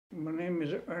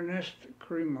name is Ernie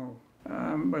Cremo.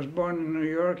 I was born in New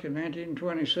York in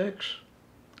 1926.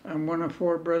 I'm one of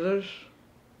 4 brothers.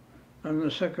 I'm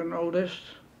the second oldest.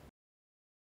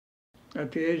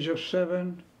 At the age of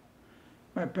 7,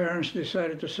 my parents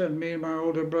decided to send me and my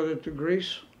older brother to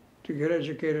Greece to get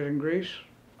educated in Greece.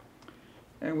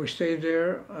 And we stayed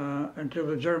there until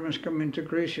the Germans come into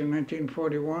Greece in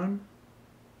 1941.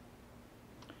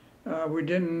 We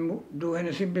didn't do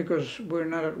anything because we were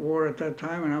not at war at that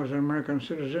time, and I was an American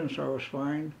citizen, so I was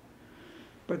fine.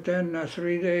 But then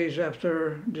 3 days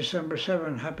after December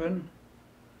 7 happened,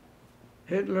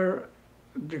 Hitler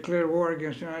declared war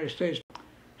against the United States.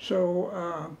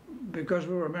 So because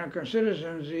we were American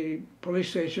citizens, the police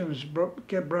stations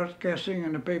kept broadcasting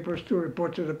in the papers to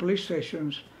report to the police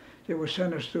stations. They would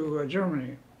send us to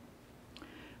Germany.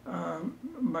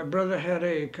 My brother had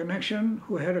a connection,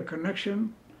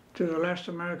 to the last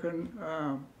American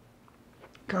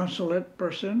consulate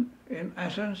person in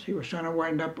Athens. He was trying to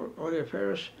wind up all the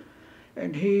affairs.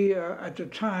 And he, at the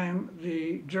time,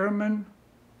 the German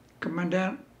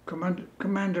commander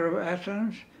of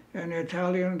Athens and the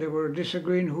Italian, they were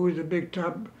disagreeing who is the big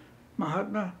top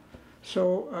Mahatma.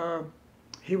 So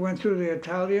he went through the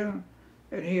Italian,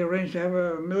 and he arranged to have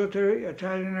a military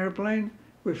Italian airplane.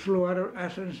 We flew out of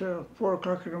Athens at 4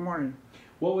 o'clock in the morning.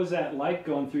 What was that like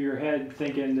going through your head,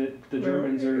 thinking that the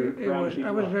Germans are rounding people up?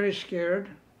 I was very scared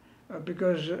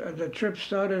because the trip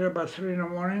started about 3 in the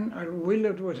morning. We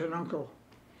lived with an uncle,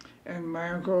 and my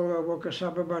uncle woke us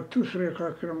up about 2, 3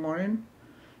 o'clock in the morning,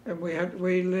 and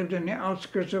we lived in the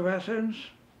outskirts of Athens,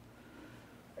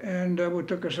 and it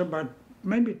took us about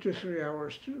maybe 2, 3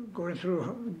 hours going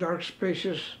through dark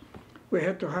spaces. We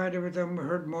had to hide every time we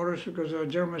heard motors because the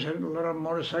Germans had a lot of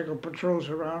motorcycle patrols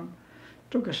around.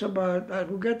 Took us about,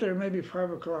 we got there maybe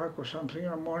 5 o'clock or something in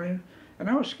the morning, and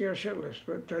I was scared shitless,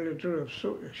 but tell you the truth,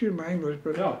 so, excuse my English,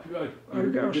 but no,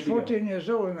 I was 14 years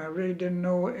old and I really didn't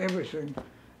know everything.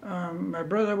 My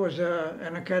brother was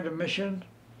an academician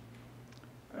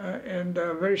and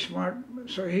very smart,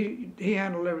 so he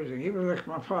handled everything. He was like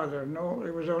my father. No,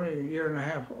 he was only a year and a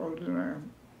half older than I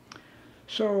am.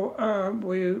 So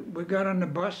we got on the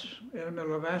bus in the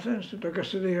middle of Athens. It took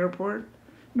us to the airport.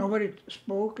 Nobody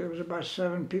spoke. There was about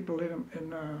 7 people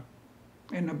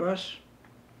in the bus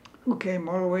who came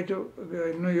all the way to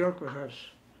New York with us.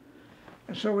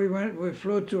 And so we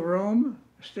flew to Rome,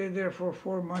 stayed there for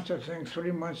 4 months, I think,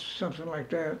 3 months, something like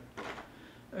that,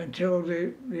 until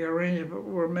the arrangements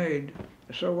were made.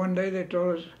 So one day they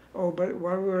told us, oh, but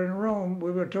while we were in Rome,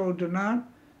 we were told to not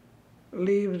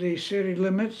leave the city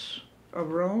limits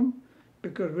of Rome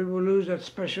because we would lose that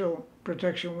special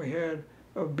protection we had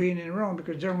of being in Rome,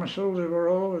 because German soldiers were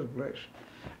all over the place.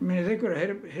 I mean, if they could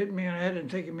have hit me in the head and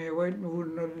taken me away, we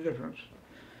wouldn't know the difference.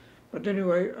 But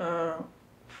anyway,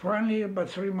 finally, about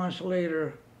 3 months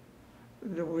later,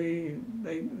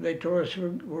 they told us we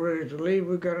were ready to leave.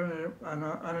 We got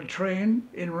on a train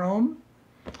in Rome,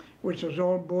 which was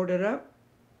all boarded up,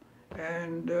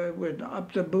 and went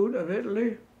up the boot of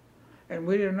Italy, and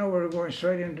we didn't know we were going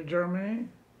straight into Germany,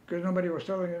 because nobody was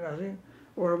telling us nothing.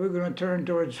 Or we're going to turn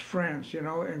towards France, you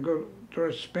know, and go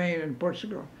towards Spain and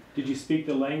Portugal. Did you speak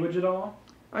the language at all?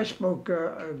 I spoke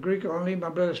Greek only. My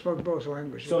brother spoke both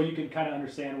languages. So you could kind of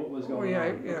understand what was going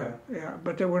on? Yeah.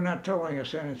 But they were not telling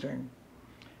us anything.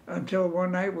 Until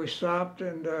one night we stopped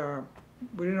and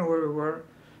we didn't know where we were.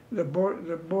 The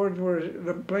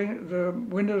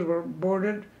windows were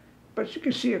boarded, but you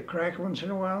could see a crack once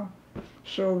in a while.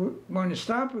 So when it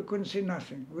stopped, we couldn't see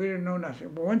nothing. We didn't know nothing.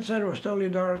 But one side was totally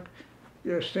dark.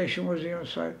 The station was the other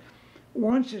side.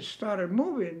 Once it started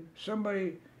moving,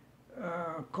 somebody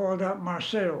called out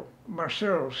Marseilles.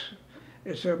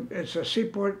 It's a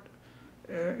seaport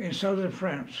in southern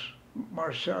France.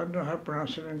 Marseille, I don't know how to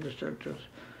pronounce it in English.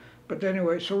 But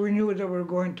anyway, so we knew that we were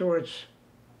going towards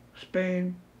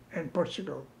Spain and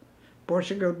Portugal.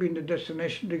 Portugal being the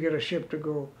destination to get a ship to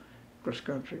go cross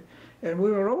country. And we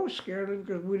were all scared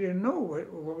because we didn't know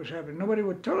what was happening. Nobody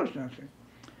would tell us nothing.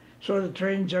 So the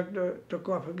train took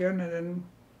off again, and then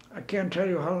I can't tell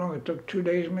you how long it took, 2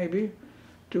 days maybe,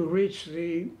 to reach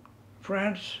the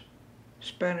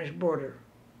France-Spanish border.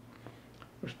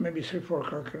 It was maybe 3, 4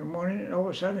 o'clock in the morning, and all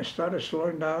of a sudden it started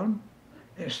slowing down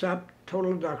and stopped,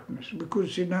 total darkness. We couldn't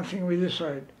see nothing on either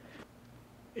side.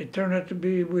 It turned out to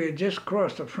be, we had just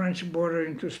crossed the French border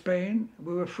into Spain.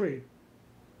 We were free.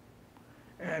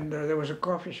 And there was a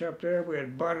coffee shop there. We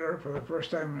had butter for the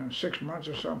first time in 6 months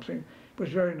or something. It was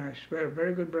very nice. We had a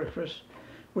very good breakfast,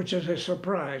 which is a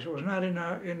surprise. It was not in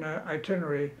a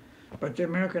itinerary, but the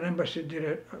American embassy did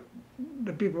it.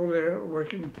 The people there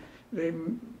working, they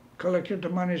collected the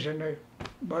monies and they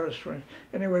bought us trains.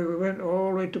 Anyway, we went all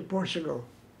the way to Portugal.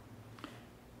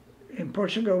 In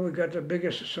Portugal, we got the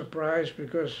biggest surprise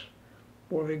because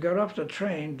when we got off the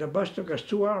train, the bus took us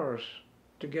 2 hours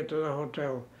to get to the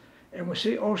hotel, and we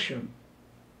see ocean.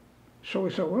 So we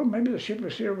thought, well, maybe the ship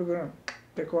is here, we're gonna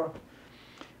take off.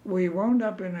 We wound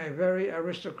up in a very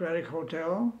aristocratic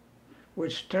hotel,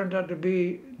 which turned out to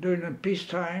be, during the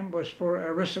peacetime, was for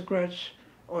aristocrats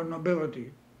or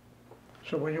nobility.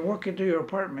 So when you walk into your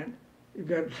apartment, you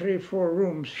got 3 or 4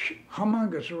 rooms,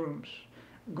 humongous rooms,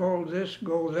 gold this,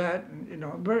 gold that, and, you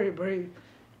know, very, very.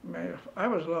 I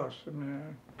was lost. I mean,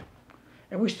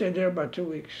 and we stayed there about 2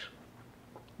 weeks.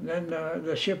 Then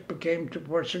the ship came to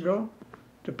Portugal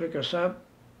to pick us up,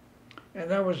 and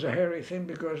that was a hairy thing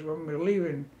because when we were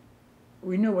leaving,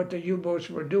 we knew what the U-boats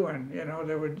were doing. You know,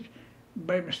 they would,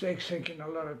 by mistake, sinking a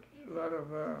lot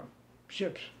of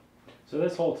ships. So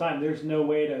this whole time, there's no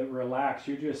way to relax.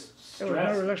 You're just It was not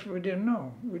stressed. relaxed, but we didn't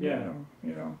know. We didn't Yeah. know,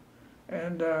 you know.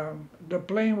 And the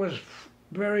plane was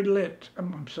very lit.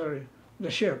 I'm sorry,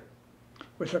 the ship,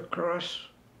 with a cross,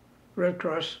 red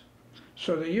cross.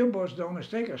 So the U-boats don't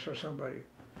mistake us for somebody,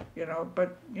 you know.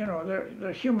 But you know,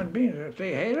 they're human beings. If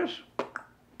they hate us,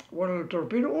 one little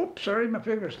torpedo. Oops, sorry, my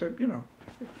finger slipped. You know.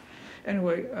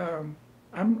 Anyway,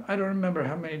 I don't remember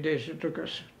how many days it took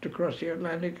us to cross the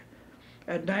Atlantic.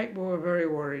 At night, we were very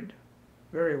worried,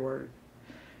 very worried.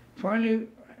 Finally,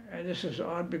 and this is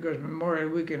odd because Memorial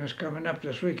Weekend is coming up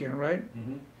this weekend, right?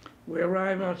 Mm-hmm. We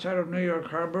arrive outside of New York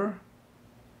Harbor,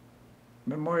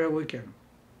 Memorial Weekend.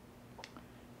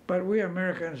 But we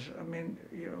Americans, I mean,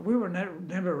 you know, we were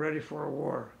never ready for a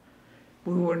war.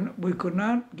 We could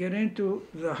not get into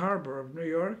the harbor of New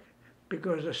York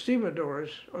because the stevedores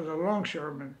or the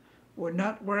longshoremen would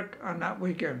not work on that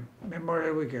weekend,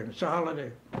 Memorial Weekend. It's a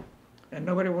holiday. And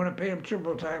nobody wanted to pay them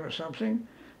triple time or something.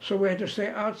 So we had to stay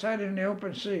outside in the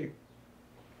open sea.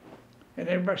 And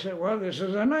everybody said, well, this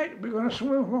is the night, we're going to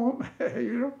swim home.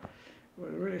 You know, it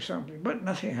was really something. But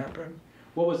nothing happened.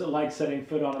 What was it like setting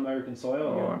foot on American soil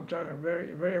Oh, again? I'm talking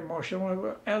very, very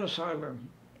emotional. Ellis Island,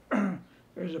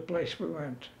 there's a place we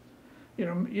went. You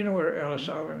know where Ellis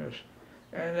Island is.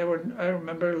 And there were, I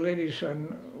remember ladies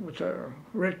with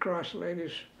Red Cross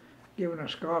ladies giving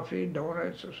us coffee,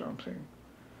 donuts or something.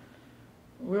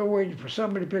 We were waiting for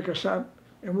somebody to pick us up,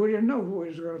 and we didn't know who it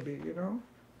was going to be, you know?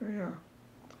 Yeah.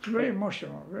 It's very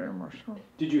emotional, very emotional.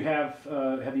 Did you have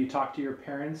you talked to your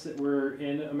parents that were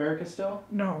in America still?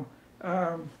 No.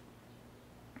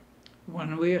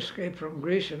 When we escaped from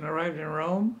Greece and arrived in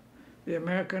Rome, the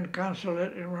American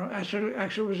consulate in Rome, actually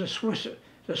it was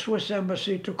the Swiss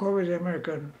embassy took over the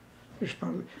American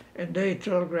responsibility, and they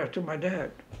telegraphed to my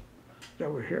dad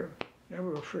that we're here, that we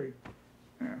were free.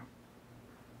 Yeah.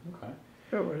 Okay.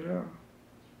 That was,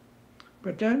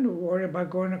 but then the worry about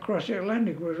going across the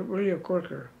Atlantic was really a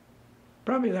corker.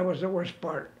 Probably that was the worst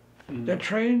part. Mm-hmm. The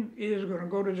train is going to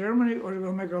go to Germany or it's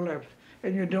going to make a left.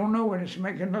 And you don't know when it's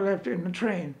making a left in the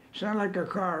train. It's not like a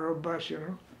car or a bus, you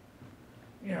know.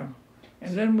 Yeah.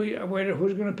 And then we waited,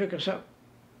 who's going to pick us up?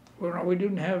 Well, we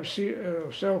didn't have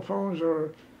cell phones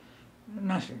or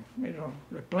nothing, you know.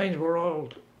 The planes were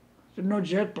old. There were no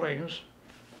jet planes.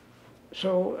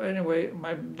 So anyway,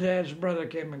 my dad's brother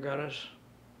came and got us.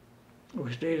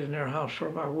 We stayed in their house for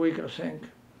about a week, I think.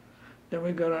 Then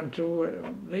we got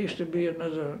onto, there used to be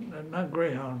another, not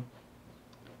Greyhound,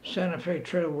 Santa Fe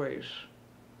Trailways.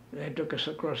 They took us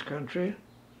across country.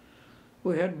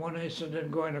 We had one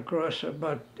incident going across,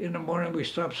 but in the morning we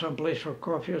stopped someplace for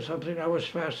coffee or something. I was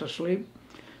fast asleep.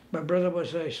 My brother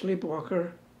was a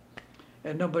sleepwalker,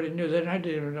 and nobody knew that. I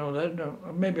didn't even know that. No,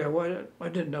 maybe I was. I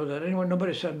didn't know that. Anyway,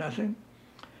 nobody said nothing.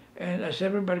 And as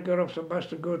everybody got off the bus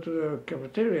to go to the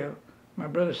cafeteria, my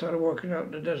brother started walking out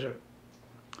in the desert.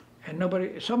 And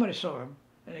somebody saw him,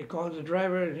 and he called the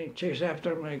driver, and he chased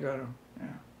after him, and he got him. Yeah.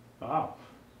 Wow.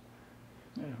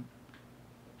 Yeah.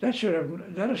 That should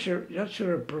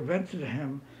have prevented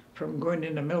him from going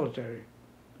in the military.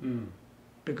 Mm.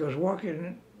 Because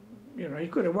walking, you know, he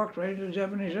could have walked right into the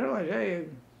Japanese Airlines. Hey,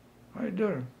 how you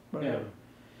doing? But, Yeah.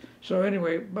 So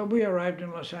anyway, but we arrived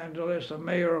in Los Angeles. The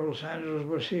mayor of Los Angeles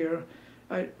was here.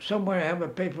 Somewhere I have a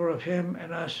paper of him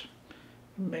and us,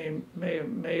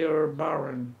 Mayor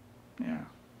Barron. Yeah.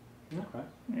 Okay.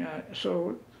 Yeah.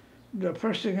 So the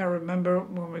first thing I remember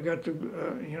when we got to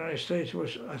the United States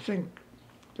was, I think,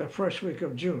 the first week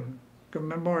of June.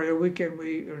 Memorial Weekend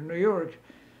we were in New York,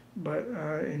 but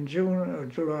in June or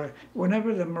July,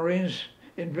 whenever the Marines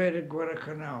invaded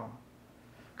Guadalcanal,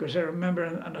 because I remember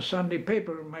on the Sunday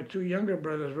paper, my 2 younger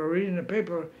brothers were reading the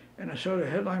paper, and I saw the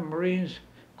headline Marines.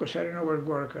 Of course, I didn't know where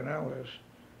Guadalcanal is,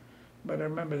 but I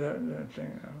remember that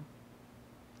thing.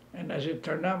 And as it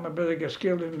turned out, my brother gets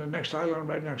killed in the next island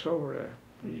right next over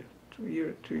there.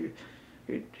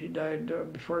 He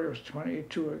died before he was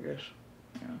 22, I guess.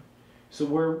 Yeah. So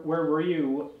where were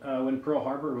you when Pearl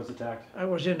Harbor was attacked? I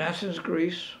was in Athens,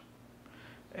 Greece,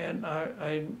 and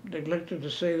I neglected to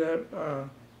say that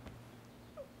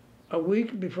a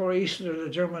week before Easter, the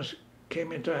Germans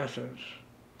came into Athens.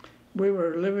 We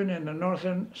were living in the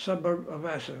northern suburb of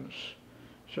Athens,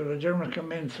 so the Germans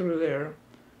come in through there.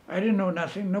 I didn't know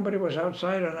nothing. Nobody was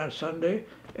outside on that Sunday,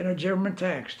 and a German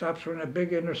tank stops in a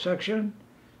big intersection.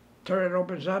 Turret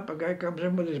opens up. A guy comes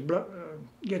in with his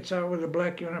gets out with a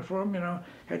black uniform. You know,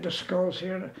 had the skulls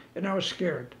here, and I was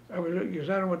scared. I don't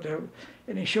know what the hell.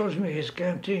 And he shows me his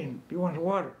canteen. He wants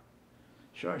water.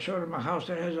 So I showed him a house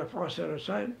that has a faucet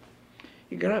outside.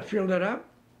 He got up, filled it up,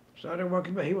 started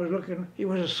walking by. He was looking. He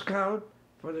was a scout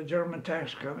for the German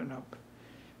tanks coming up.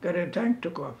 Got in a tank,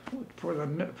 took off for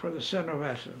the center of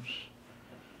Athens,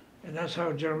 and that's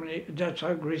how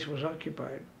Greece was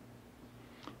occupied,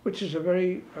 which is a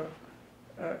very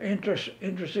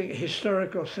interesting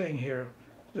historical thing here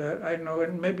that I know,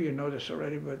 and maybe you know this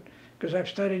already, but because I've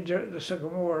studied the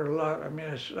Second World War a lot. I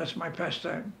mean, that's my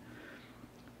pastime.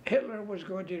 Hitler was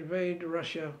going to invade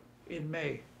Russia in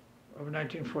May of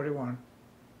 1941,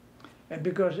 and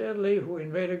because Italy, who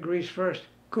invaded Greece first,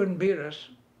 couldn't beat us.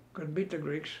 Couldn't beat the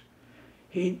Greeks.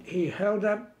 He held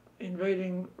up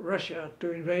invading Russia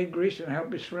to invade Greece and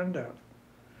help his friend out.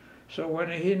 So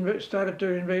when he started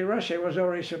to invade Russia, it was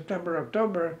already September,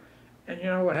 October, and you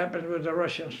know what happened with the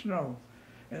Russian snow.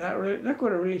 And that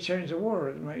could have really changed the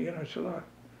war. You know, it's a lot.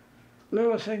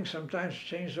 Little things sometimes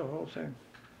change the whole thing.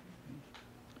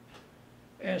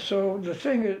 And so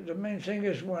the main thing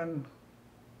is when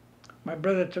my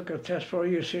brother took a test for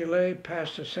UCLA,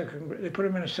 passed the second grade. They put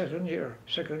him in a second year,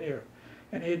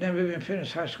 and he had never even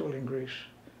finished high school in Greece.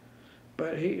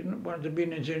 But he wanted to be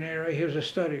an engineer. He was a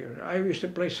studier. I used to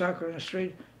play soccer in the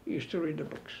street. He used to read the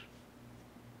books.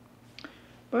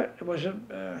 But it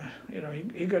wasn't, you know,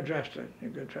 he got drafted. He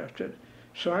got drafted.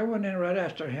 So I went in right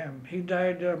after him. He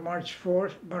died March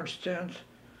 4th, March 10th,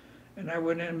 and I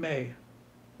went in May.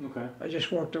 Okay. I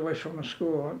just walked away from the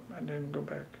school. I didn't go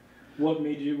back. What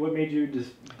made you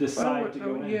decide to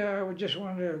go in? Yeah, I would just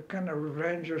want to kind of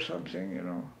revenge or something, you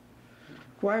know.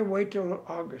 Why wait till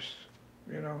August?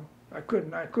 You know, I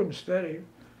couldn't study,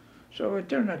 so it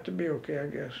turned out to be okay, I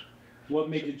guess. What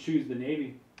made you choose the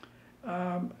Navy?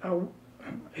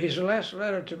 His last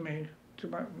letter to me, to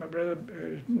my brother,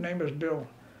 his name was Bill,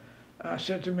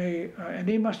 said to me, and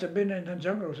he must have been in the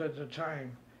jungles at the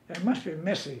time. It must be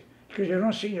messy because you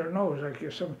don't see your nose like you're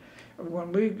some.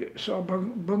 When we saw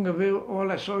Bungaville,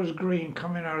 all I saw was green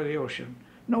coming out of the ocean.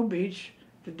 No beach.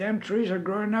 The damn trees are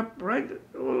growing up right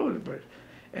all over the place.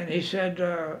 And he said,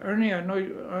 Ernie, I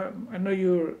know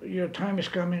your time is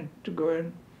coming to go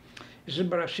in. He said,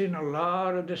 but I've seen a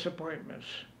lot of disappointments.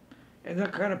 And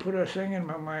that kind of put a thing in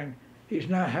my mind. He's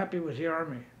not happy with the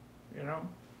Army, you know.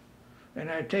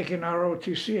 And I'd taken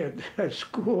ROTC at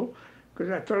school because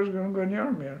I thought I was going to go in the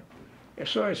Army. And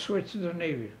so I switched to the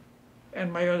Navy.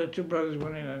 And my other two brothers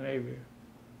went in the Navy.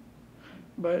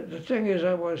 But the thing is,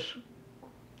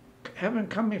 having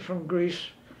coming from Greece,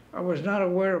 I was not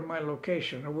aware of my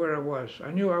location or where I was.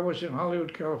 I knew I was in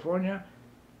Hollywood, California,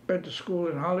 went to school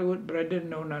in Hollywood, but I didn't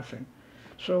know nothing.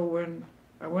 So when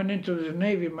I went into the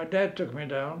Navy, my dad took me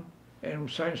down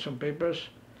and signed some papers,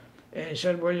 and he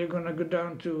said, well, you're going to go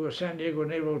down to San Diego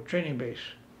Naval Training Base.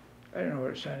 I don't know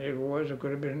where San Diego was. It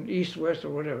could have been east, west, or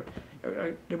whatever.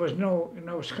 There was no, you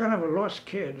know, I was kind of a lost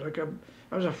kid.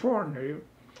 I was a foreigner.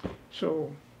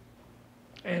 So,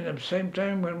 and at the same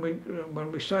time, when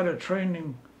we started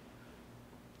training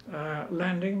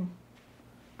landing,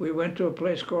 we went to a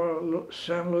place called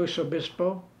San Luis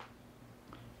Obispo,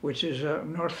 which is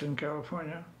north in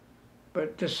California,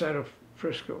 but this side of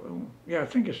Frisco. Yeah, I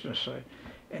think it's this side.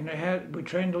 And we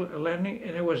trained a landing,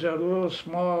 and it was a little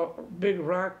small, big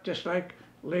rock, just like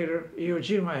later Iwo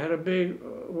Jima had a big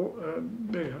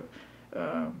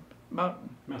mountain.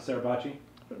 Mount Suribachi?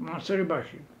 Mount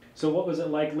Suribachi. So what was it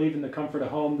like leaving the comfort of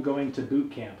home, going to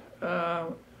boot camp?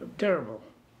 Terrible.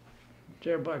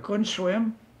 Terrible. I couldn't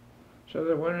swim, so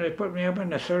that when they put me up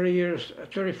in a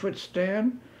 30-foot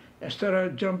stand, instead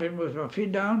of jumping with my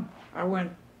feet down, I went,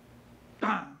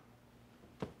 bam!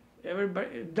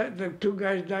 Everybody, the two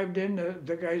guys dived in,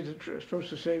 the guys that were supposed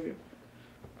to save you.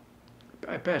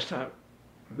 I passed out.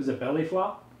 Was it belly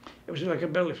flop? It was like a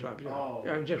belly flop, yeah. Oh.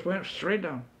 I just went straight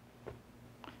down.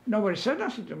 Nobody said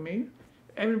nothing to me.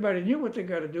 Everybody knew what they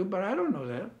got to do, but I don't know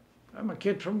that. I'm a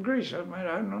kid from Greece. I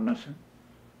don't know nothing.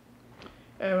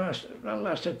 And that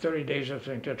lasted 30 days, I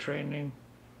think, the training.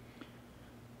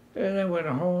 And I went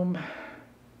home,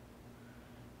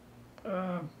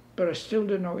 but I still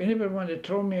didn't know. And even when they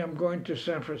told me I'm going to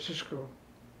San Francisco,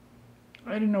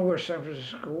 I didn't know where San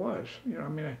Francisco was. You know, I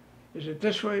mean, is it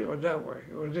this way or that way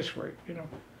or this way? You know,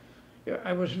 yeah,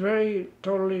 I was very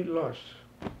totally lost.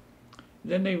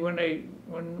 Then when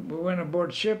we went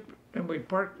aboard ship and we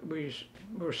parked, we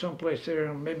were someplace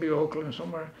there, maybe Oakland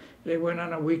somewhere. They went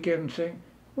on a weekend thing.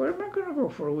 Where am I going to go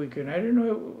for a weekend? I didn't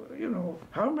know, you know,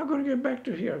 how am I going to get back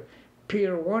to here?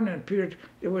 Pier 1 and Pier 2,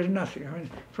 there was nothing. I mean,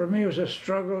 for me, it was a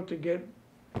struggle to get,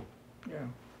 yeah.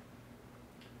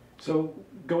 So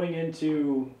going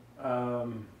into,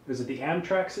 is it the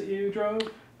Amtrak that you drove?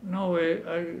 No,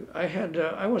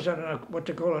 I was on what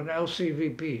they call an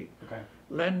LCVP, Okay.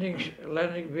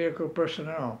 landing vehicle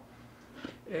personnel.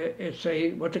 It's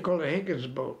what they call a Higgins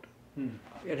boat.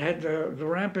 It had the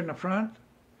ramp in the front.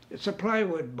 It's a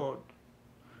plywood boat,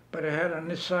 but it had on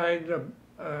this side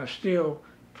steel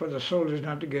for the soldiers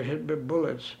not to get hit by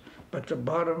bullets. But the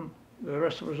bottom, the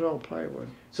rest was all plywood.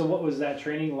 So what was that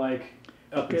training like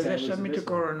up in San They Luis sent me to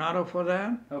Obispo? Coronado for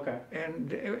that. Okay.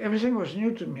 And everything was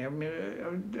new to me. I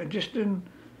mean, I just didn't,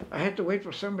 I had to wait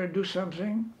for somebody to do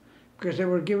something because they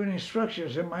were giving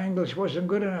instructions and my English wasn't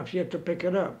good enough yet to pick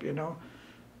it up, you know.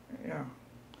 Yeah.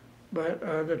 But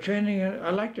the training, I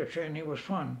liked the training, it was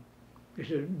fun. You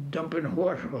should dump in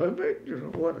water, you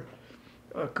know, water.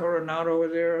 Coronado over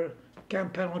there,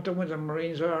 Camp Pendleton where the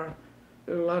Marines are.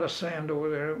 There's a lot of sand over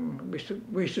there.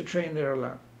 We used to train there a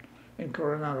lot in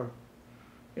Coronado.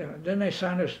 Yeah, then they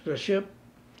signed us the ship.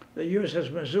 The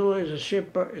USS Missoula is a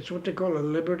ship, it's what they call a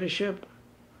Liberty ship.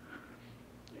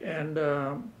 And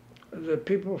the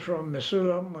people from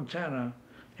Missoula, Montana,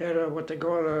 had what they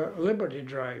call a Liberty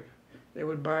Drive. They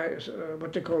would buy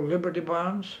what they call Liberty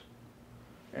bonds,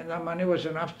 and that money was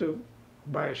enough to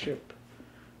buy a ship.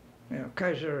 You know,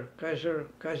 Kaiser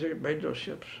made those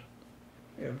ships.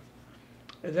 Yeah.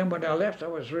 And then when I left, I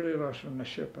was really lost from the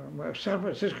ship. San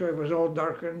Francisco, it was all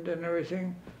darkened and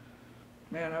everything.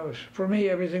 Man, for me,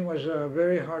 everything was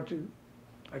very hard to,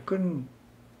 I couldn't,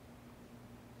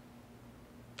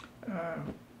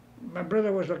 my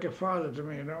brother was like a father to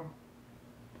me, you know.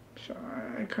 So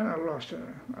I kind of lost it,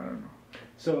 I don't know.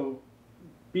 So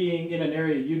being in an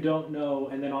area you don't know,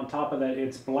 and then on top of that,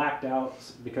 it's blacked out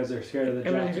because they're scared of the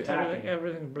Japs attacking.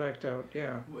 Everything's blacked out,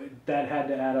 yeah. That had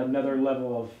to add another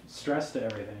level of stress to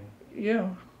everything. Yeah.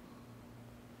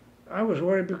 I was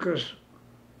worried because,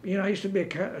 you know, I used to be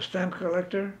a stamp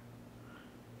collector,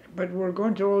 but we're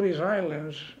going to all these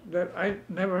islands that I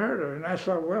never heard of, and I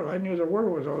thought, well, I knew the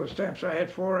world with all the stamps. I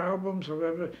had 4 albums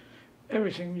of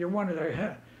everything you wanted, I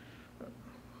had.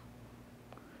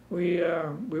 We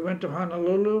went to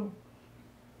Honolulu.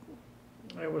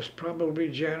 It was probably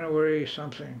January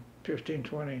something,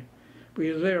 1520.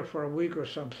 We were there for a week or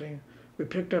something. We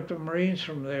picked up the Marines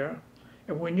from there,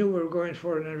 and we knew we were going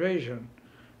for an invasion.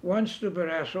 One stupid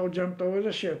asshole jumped over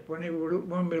the ship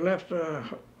when we left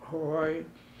Hawaii,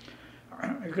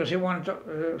 because he wanted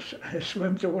to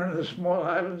swim to one of the small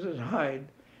islands and hide.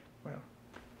 Well,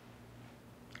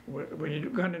 when you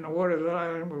got in the water, the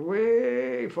island was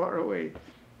way far away.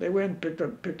 They went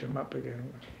and picked him up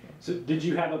again. So did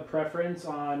you have a preference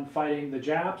on fighting the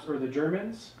Japs or the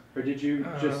Germans? Or did you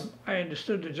just... I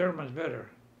understood the Germans better.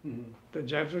 Mm-hmm. The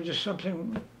Japs were just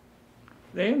something,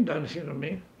 they hadn't done anything to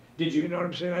me. Did you... You know what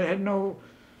I'm saying?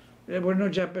 There were no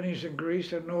Japanese in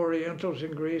Greece and no Orientals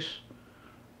in Greece.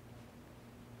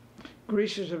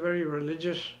 Greece is a very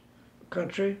religious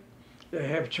country. They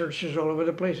have churches all over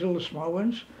the place, little small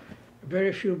ones.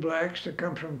 Very few blacks that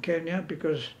come from Kenya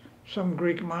because some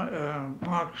Greek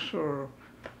monks or,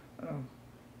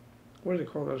 what do they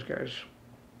call those guys?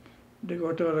 They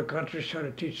go to other countries try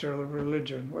to teach their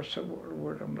religion. What's the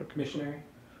word I'm looking for? Missionary?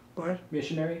 What?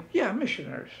 Missionary? Yeah,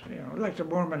 missionaries, you know, like the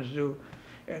Mormons do.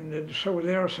 And so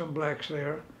there are some blacks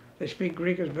there. They speak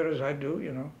Greek as better as I do,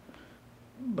 you know.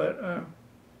 But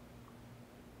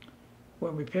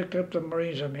when we picked up the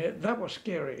Marines, I mean, that was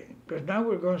scary. Because now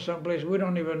we're going someplace we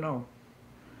don't even know.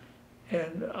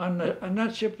 And on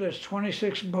that ship, there's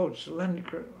 26 boats.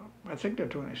 I think they're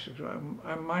 26.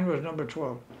 Mine was number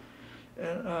 12.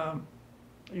 And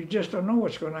you just don't know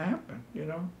what's going to happen, you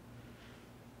know.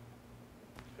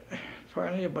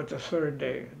 Finally, about the 3rd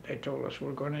day, they told us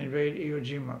we're going to invade Iwo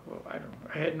Jima. Well,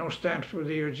 I had no stamps with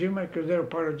Iwo Jima because they were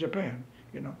part of Japan,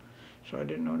 you know. So I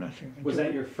didn't know nothing. Was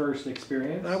that your first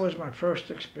experience? That was my first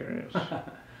experience.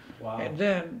 Wow. And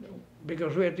then,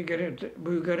 because we had to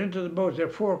we got into the boat. There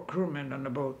were 4 crewmen on the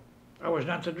boat. I was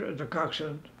not the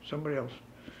coxswain, somebody else.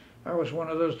 I was one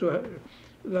of those 2.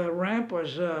 The ramp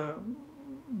was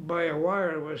by a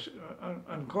wire, it was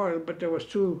uncoiled, but there was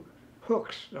 2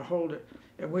 hooks to hold it.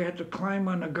 and we had to climb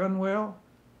on the gunwale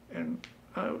and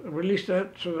release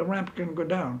that so the ramp can go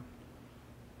down.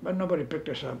 But nobody picked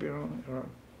us up, you know.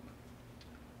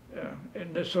 Yeah,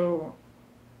 and so,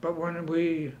 but when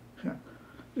we,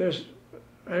 there's,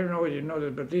 I don't know whether you know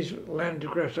this, but these landing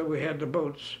crafts that we had, the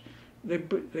boats, they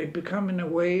become in a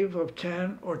wave of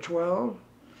 10 or 12,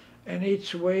 and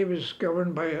each wave is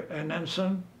governed by an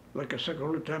ensign, like a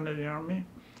second lieutenant in the army.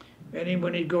 And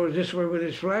when he goes this way with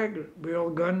his flag, we all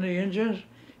gun the engines,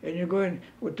 and you're going,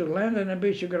 with the land on the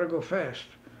beach, you gotta go fast.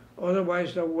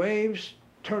 Otherwise the waves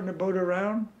turn the boat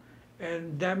around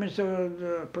and damage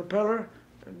the propeller,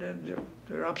 and then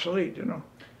they're obsolete, you know.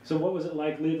 So what was it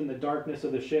like leaving the darkness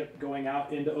of the ship, going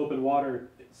out into open water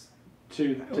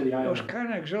to the island? It was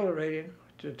kind of exhilarating,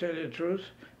 to tell you the truth.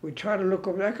 We tried to look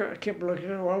over there. I kept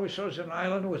looking, all we saw was an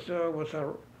island with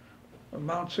a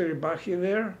Mount Suribaki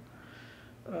there.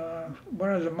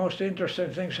 One of the most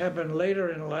interesting things happened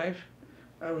later in life.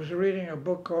 I was reading a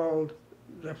book called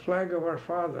The Flag of Our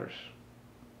Fathers.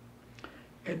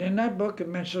 And in that book it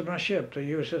mentions my ship, the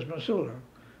USS Missoula.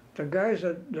 The guys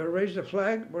that raised the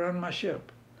flag were on my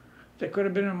ship. They could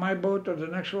have been in my boat or the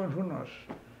next one, who knows.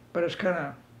 But it's kind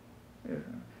of,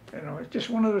 you know, it's just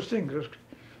one of those things. It's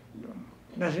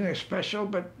nothing special,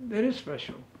 but it is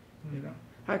special, you know.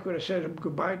 I could have said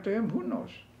goodbye to him, who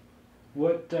knows.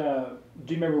 What, do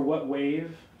you remember what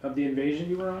wave of the invasion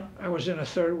you were on? I was in a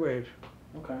third wave.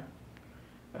 Okay.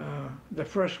 The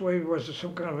first wave was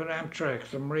some kind of an Amtrak.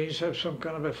 The Marines have some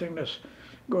kind of a thing that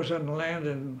goes on land,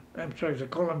 and Amtrak, they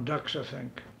call them ducks, I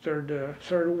think.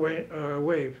 Third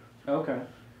wave. Okay.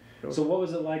 So what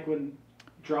was it like when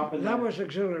dropping that? Was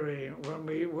exhilarating.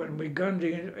 When we gunned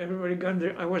everybody gunned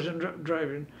I wasn't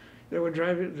driving. They were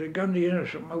driving, they gunned the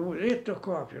engine. It took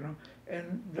off, you know.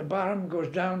 And the bottom goes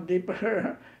down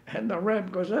deeper and the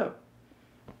ramp goes up.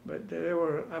 But there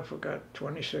were, I forgot,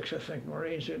 26, I think,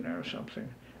 Marines in there or something.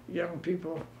 Young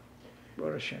people.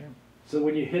 What a shame. So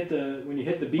when you hit the beach? When they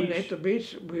hit the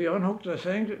beach, we unhooked the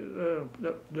thing,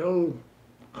 the old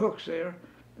hooks there,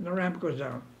 and the ramp goes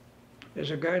down.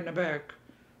 There's a guy in the back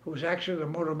who's actually the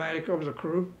motomatic of the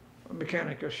crew, a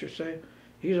mechanic I should say.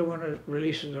 He's the one that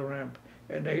releases the ramp.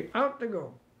 And out they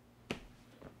go.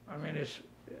 I mean,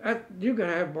 you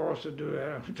gotta have balls to do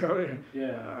that, I'm telling you.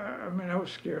 Yeah. I mean, I was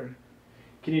scared.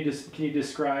 Can you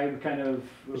describe kind of?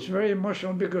 It's very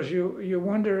emotional because you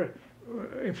wonder.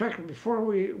 In fact, before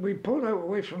we pulled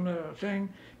away from the thing,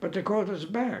 but they called us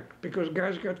back because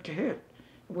guys got hit.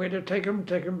 We had to take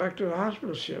them back to the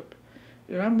hospital ship.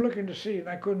 And I'm looking to see, and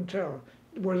I couldn't tell,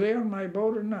 were they on my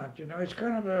boat or not? You know, it's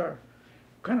kind of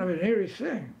an eerie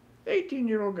thing.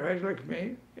 18-year-old guys like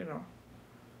me, you know.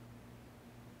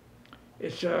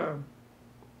 It's yeah,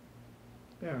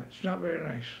 it's not very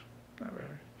nice, not very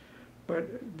nice.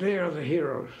 But they are the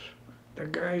heroes, the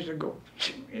guys that go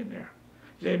in there.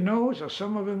 They know that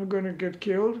some of them are going to get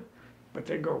killed, but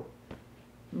they go.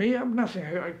 Me, I'm nothing.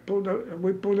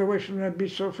 We pulled away from that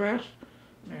beach so fast,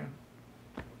 man.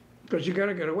 Because you got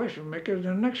to get away from it because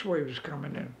the next wave is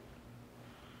coming in.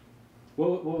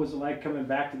 What was it like coming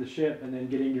back to the ship and then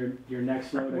getting your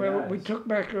next load of Well, guys? we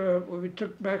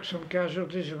took back some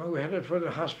casualties, and we headed for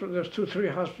the hospital. There's 3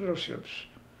 hospital ships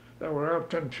that were out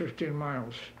 10, 15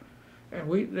 miles, and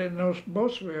then those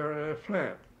boats were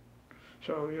flat.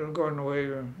 So you know, going away,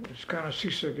 it's kind of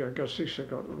seasick. I got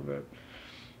seasick a little bit.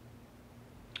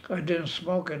 I didn't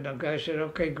smoke, and the guy said,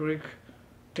 "Okay, Greek,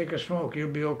 take a smoke.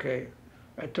 You'll be okay."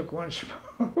 I took one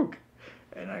smoke,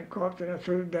 and I coughed, and I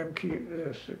threw the damn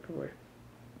stick away.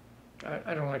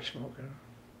 I don't like smoking.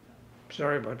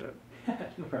 Sorry about that.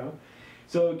 No problem.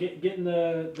 So getting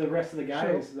the rest of the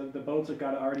guys, the boats have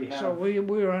got to already have. So we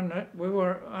were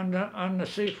on the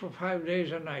sea for 5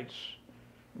 days and nights,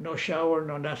 no shower,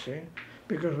 no nothing,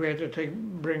 because we had to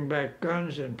bring back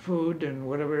guns and food and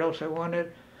whatever else I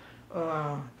wanted.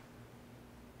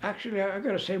 Actually, I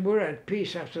got to say we're at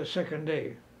peace after the second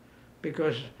day,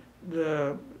 because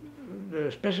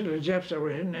especially the Japs that were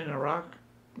hidden in Iraq,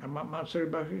 Mount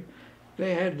Suribaki,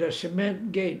 they had the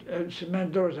cement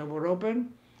doors that were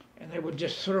open, and they would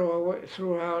just throw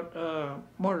out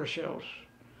mortar shells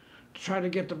to try to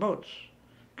get the boats.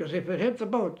 Because if it hit the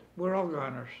boat, we're all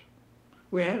goners.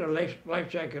 We had a life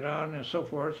jacket on and so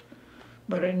forth,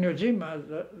 but in Nojima,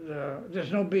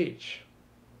 there's no beach.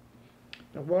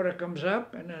 The water comes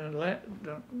up, and then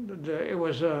it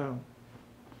was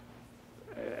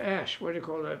ash. What do you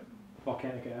call that?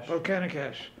 Volcanic ash. Volcanic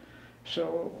ash.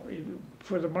 So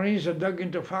for the Marines that dug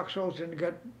into foxholes and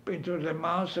got into their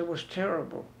mouths, it was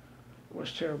terrible. It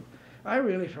was terrible. I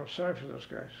really felt sorry for those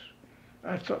guys.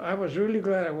 I was really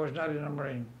glad I was not in a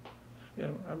Marine. You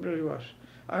know, I really was.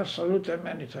 I'll salute them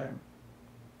anytime.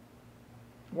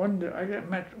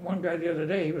 met one guy the other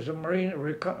day. He was a Marine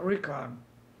recon,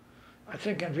 I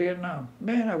think in Vietnam.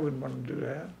 Man, I wouldn't want to do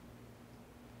that.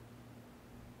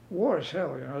 War is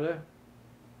hell, you know that?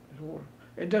 It's war.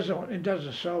 It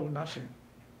doesn't solve nothing.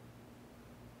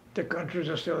 The countries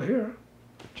are still here.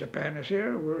 Japan is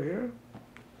here, we're here.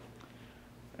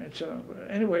 It's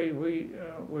anyway, we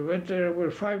went there, we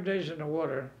were 5 days in the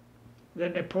water.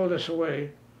 Then they pulled us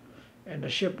away, and the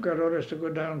ship got orders to go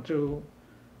down to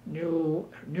New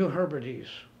Hebrides.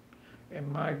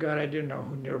 And my God, I didn't know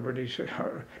who New Hebrides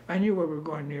are. I knew we were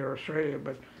going near Australia,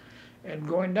 but, and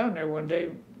going down there one day,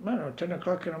 I don't know, 10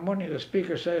 o'clock in the morning, the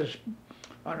speaker says,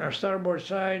 on our starboard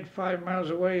side, 5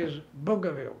 miles away is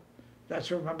Bougainville.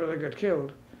 That's where my brother got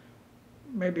killed,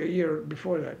 maybe a year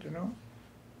before that, you know.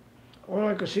 All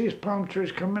I could see is palm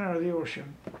trees coming out of the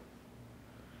ocean.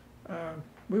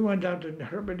 We went down to the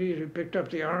Hebrides, we picked up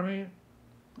the army,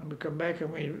 and we come back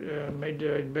and we made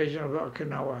the invasion of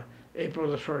Okinawa, April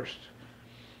the 1st.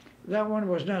 That one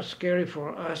was not scary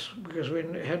for us because we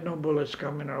had no bullets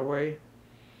coming our way.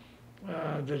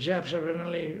 The Japs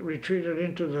evidently retreated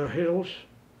into the hills.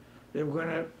 They were going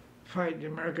to fight the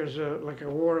Americans like a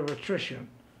war of attrition,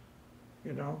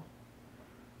 you know.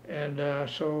 And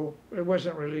so it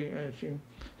wasn't really anything.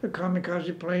 The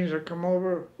kamikaze planes that come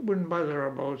over wouldn't bother our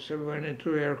boats. They went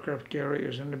into aircraft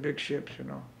carriers and the big ships, you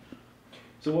know.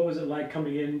 So what was it like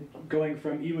going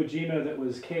from Iwo Jima that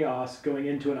was chaos, going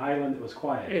into an island that was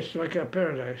quiet? It's like a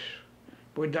paradise.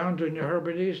 We're down to New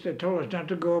Hebrides. They told us not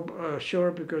to go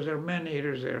ashore because there are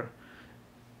man-eaters there.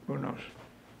 Who knows?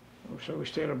 So we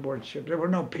stayed aboard the ship. There were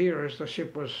no piers. The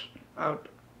ship was out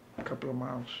a couple of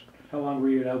miles. How long were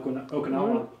you at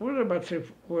Okinawa? We're about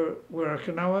we're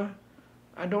Okinawa.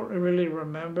 I don't really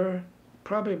remember.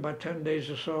 Probably about 10 days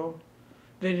or so.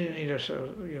 They didn't need us,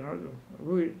 you know.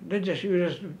 They just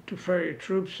used us to ferry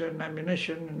troops and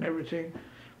ammunition and everything.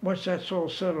 Once that's all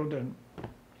settled in,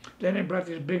 then they brought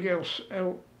these big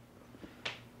LCSs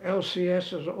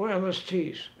or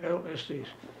LSTs,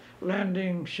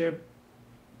 landing ship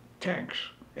tanks,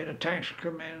 and the tanks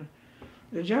come in.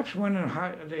 The Japs went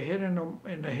and they hid in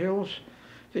the hills.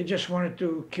 They just wanted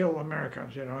to kill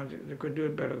Americans, you know. They could do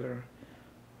it better there.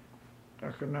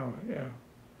 Okinawa, yeah.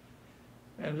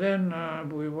 And then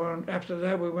after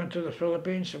that we went to the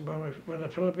Philippines, and when the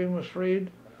Philippines was freed,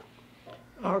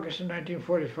 August of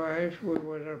 1945, we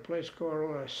were at a place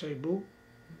called Cebu,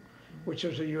 which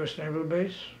was a U.S. naval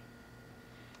base.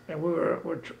 And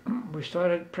we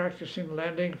started practicing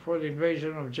landing for the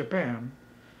invasion of Japan,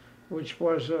 which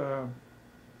was,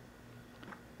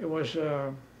 it was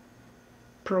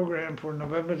programmed for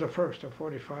November the 1st of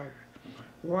 45.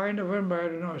 Why November? I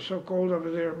don't know. It's so cold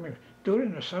over there. I mean, do it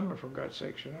in the summer, for God's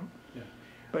sakes, you know. Yeah.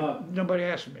 But nobody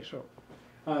asked me, so.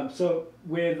 So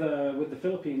with the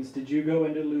Philippines, did you go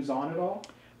into Luzon at all?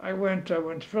 I went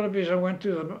to Philippines. I went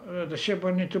to the ship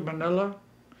went into Manila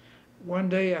one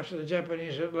day after the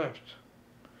Japanese had left.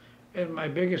 And my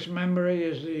biggest memory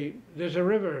is there's a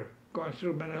river going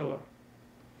through Manila.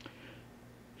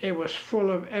 It was full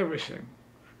of everything.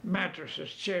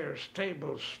 Mattresses, chairs,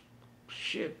 tables,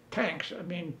 shit, tanks, I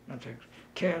mean, not tanks,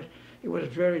 cans. It was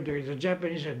very dirty. The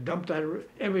Japanese had dumped out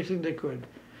everything they could.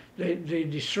 They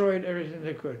destroyed everything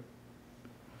they could.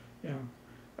 Yeah.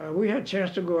 We had a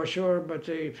chance to go ashore, but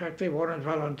in fact they wanted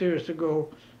volunteers to go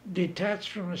detach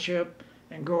from the ship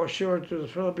and go ashore to the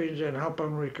Philippines and help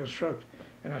them reconstruct.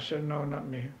 And I said, no, not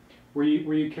me. Were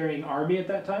you carrying army at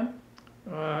that time?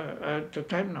 At the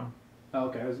time, no. Oh,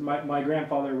 okay. My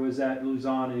grandfather was at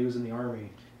Luzon and he was in the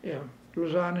army. Yeah.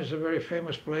 Luzon is a very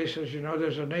famous place. As you know,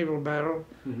 there's a naval battle.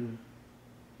 Mm-hmm.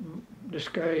 This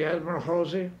guy, Admiral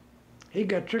Halsey, he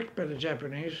got tricked by the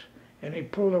Japanese and he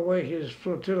pulled away. His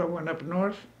flotilla went up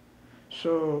north.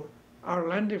 So our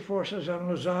landing forces on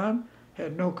Luzon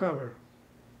had no cover.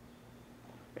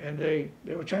 And they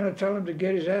were trying to tell him to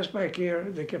get his ass back here.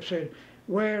 They kept saying,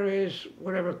 where is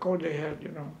whatever code they had, you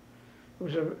know. It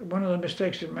was one of the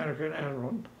mistakes in American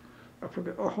Admiral. I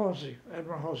forget, Halsey,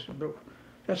 Admiral Halsey.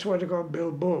 That's why they call him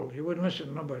Bill Bull. He wouldn't listen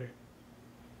to nobody.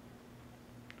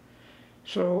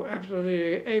 So after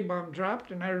the A-bomb dropped,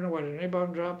 and I don't know what an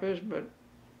A-bomb drop is, but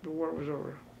the war was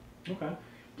over. Okay.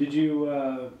 Did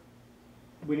you,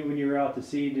 when you were out to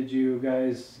sea, did you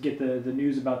guys get the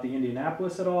news about the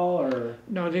Indianapolis at all, or?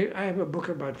 No, I have a book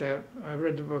about that. I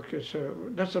read the book.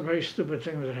 That's a very stupid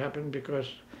thing that happened because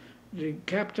the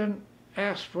captain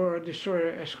asked for a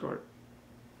destroyer escort.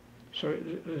 So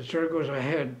the destroyer goes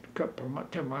ahead,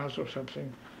 10 miles or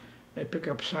something. They pick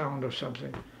up sound of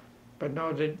something. But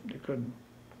no, they couldn't.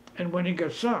 And when he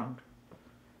got sunk,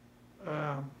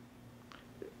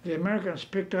 the Americans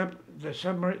picked up the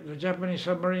Japanese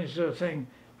submarines thing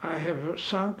I have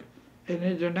sunk an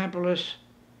Indianapolis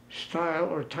style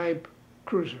or type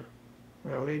cruiser.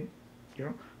 Well, they, you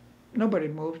know, nobody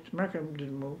moved. America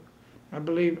didn't move. I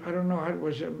believe, I don't know how it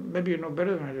was, maybe you know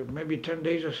better than I do, maybe 10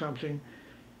 days or something,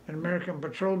 an American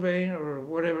patrol plane or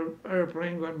whatever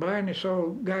airplane went by and they saw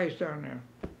guys down there.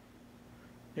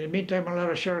 In the meantime, a lot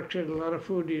of sharks had a lot of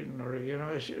food eaten, or, you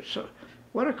know, so,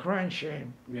 what a crying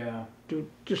shame. Yeah. To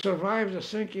survive the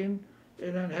sinking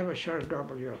and then have a shark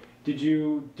gobble you up. Did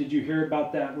you hear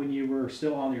about that when you were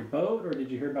still on your boat, or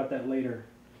did you hear about that later?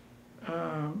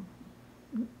 The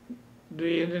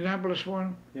Indianapolis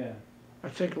one? Yeah. I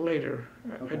think later.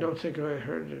 Okay. I don't think I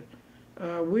heard it.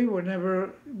 We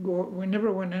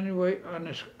never went anyway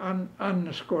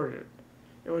unescorted.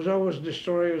 It was always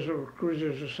destroyers or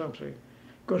cruisers or something,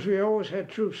 because we always had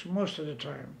troops most of the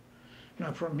time.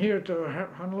 Now from here to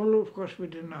Honolulu, of course, we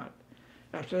did not.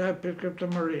 After that, I picked up the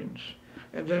Marines,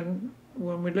 and then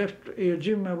when we left Iwo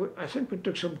Jima, I think we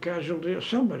took some casualty of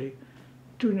somebody,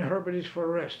 2 Herbities for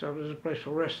rest. That was a place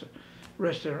for rest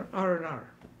there, R&R,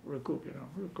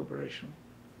 recuperation.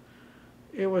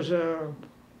 It was a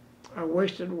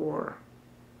wasted war.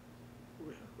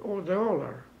 Oh, they all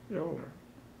are. They all are.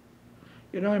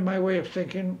 You know, in my way of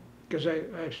thinking, because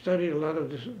I've studied a lot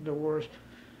of the wars.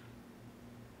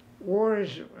 War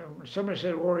is, somebody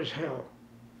said war is hell.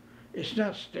 It's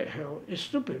not hell, it's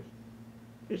stupid.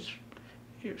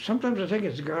 Sometimes I think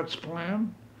it's God's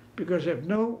plan, because if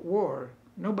no war,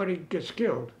 nobody gets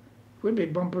killed. We'd be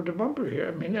bumper to bumper here.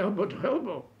 I mean, elbow to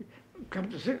elbow. Come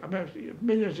to think, I mean,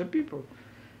 millions of people.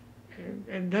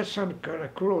 And that's some kind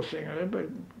of cruel thing, but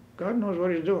God knows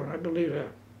what he's doing. I believe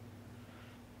that.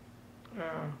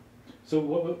 So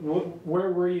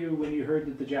where were you when you heard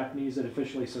that the Japanese had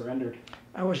officially surrendered?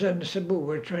 I was in Cebu. We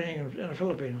were training in the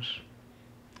Philippines.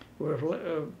 We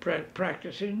were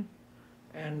practicing,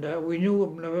 and we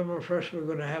knew November 1st we were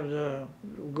going to have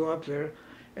go up there.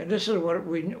 And this is what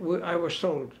I was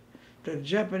told. The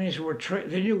Japanese were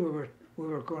they knew we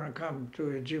were going to come to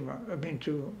Ijima. I mean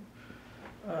to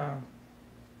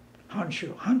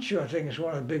Honshu. Honshu, I think, is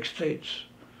one of the big states,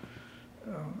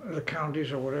 the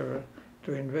counties or whatever,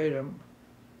 to invade them.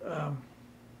 I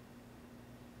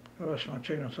lost my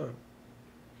train of thought.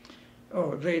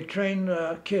 Oh, they train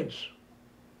kids.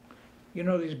 You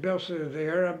know these belts that the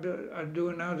Arab are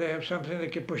doing now? They have something they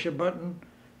can push a button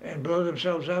and blow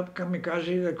themselves up.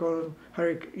 Kamikaze, they call them.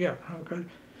 Kamikaze.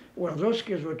 Well, those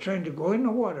kids were trained to go in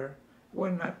the water.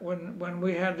 When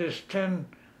we had this 10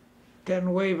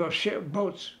 wave of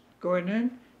boats going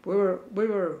in,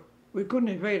 we couldn't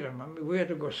evade them. I mean, we had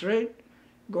to go straight,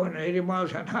 going 80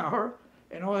 miles an hour,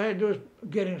 and all I had to do is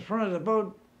get in front of the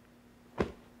boat.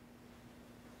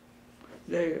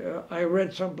 I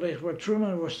read someplace where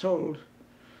Truman was told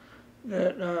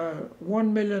that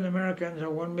 1 million Americans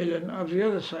and 1 million of the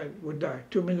other side would die.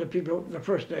 2 million people the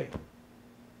first day.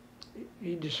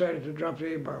 He decided to drop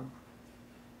the A-bomb.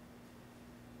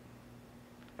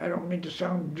 I don't mean to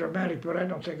sound dramatic, but I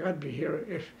don't think I'd be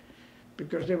here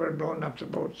because they were blowing up the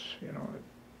boats. You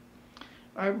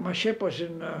know, my ship was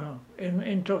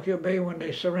in Tokyo Bay when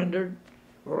they surrendered.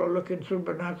 We were all looking through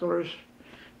binoculars,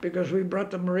 because we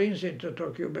brought the Marines into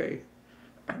Tokyo Bay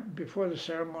before the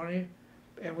ceremony,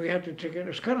 and we had to take it. It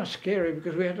was kind of scary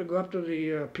because we had to go up to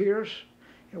the piers,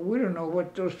 and we don't know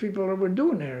what those people were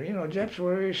doing there. You know, Japs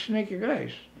were very snaky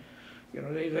guys. You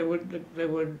know, they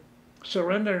would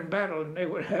surrender in battle, and they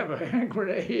would have a hand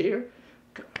grenade here.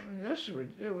 I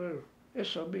mean, they were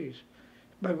SOBs.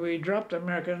 But we dropped the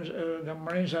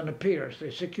Marines on the piers.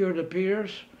 They secured the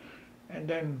piers, and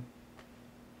then,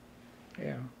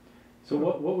 yeah. So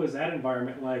what was that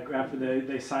environment like after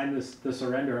they signed the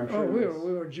surrender? I'm sure. Oh,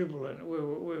 we were jubilant. We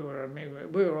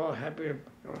were all happy,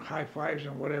 high fives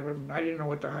and whatever. I didn't know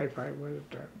what the high five was at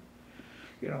the time.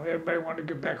 You know, everybody wanted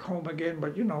to get back home again,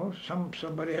 but you know,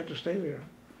 somebody had to stay there.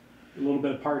 A little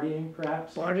bit of partying,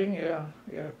 perhaps. Partying,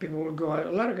 yeah. People would go out.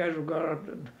 A lot of guys would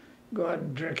go out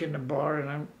and drink in the bar,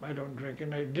 and I don't drink,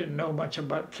 and I didn't know much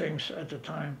about things at the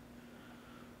time.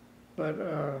 But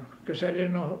because I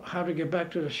didn't know how to get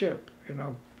back to the ship, you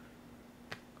know.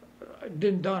 It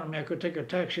didn't dawn on me I could take a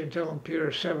taxi and tell them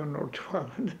Pier 7 or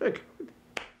 12.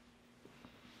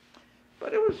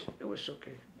 But it was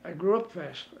okay. I grew up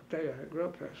fast. I tell you, I grew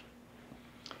up fast.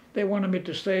 They wanted me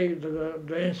to stay.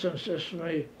 The instance asked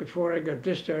me before I got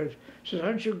discharged. He says,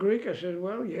 "Aren't you Greek?" I said,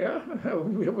 "Well, yeah,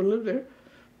 we ever lived there."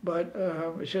 But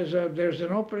he says, "There's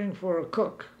an opening for a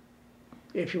cook.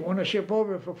 If you want to ship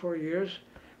over for 4 years,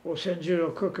 we'll send you to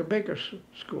a cook and baker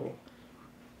school."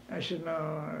 I said,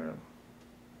 "No,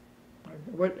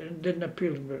 it didn't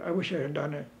appeal to me. I wish I had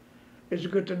done it. It's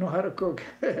good to know how to cook,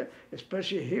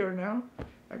 especially here now.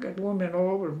 I got women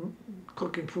all over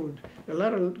cooking food. A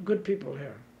lot of good people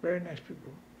here, very nice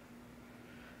people.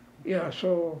 Yeah,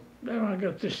 so then I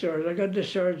got discharged. I got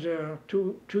discharged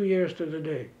 2 years to the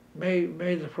day, May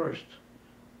the 1st.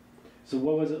 So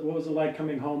what was it? What was it like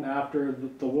coming home after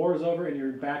the war is over and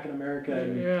you're back in America?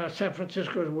 And... Yeah, San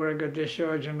Francisco is where I got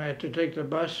discharged, and I had to take the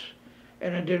bus,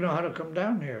 and I didn't know how to come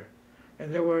down here.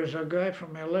 And there was a guy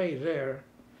from LA there.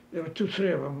 There were 2,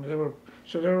 3 of them. They were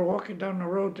walking down the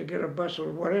road to get a bus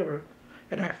or whatever,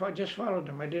 and I just followed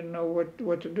them. I didn't know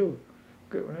what to do.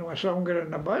 When I saw them get on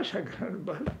the bus, I got on the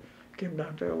bus, came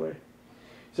down to LA.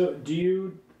 So do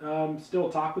you still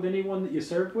talk with anyone that you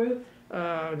served with?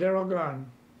 They're all gone.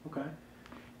 Okay.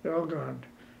 They're all gone.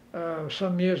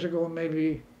 Some years ago,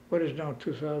 maybe, what is now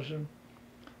 2000,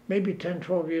 maybe 10,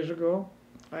 12 years ago,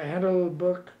 I had a little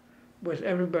book with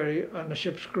everybody on the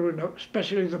ship's crew,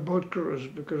 especially the boat crews,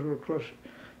 because we're close.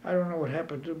 I don't know what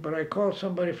happened to, but I called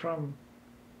somebody from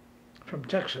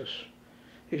Texas.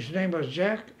 His name was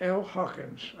Jack L.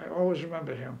 Hawkins. I always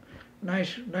remember him.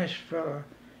 Nice fella.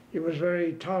 He was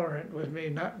very tolerant with me,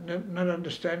 not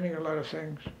understanding a lot of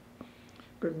things.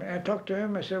 Good man. I talked to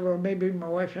him. I said, well, maybe my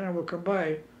wife and I will come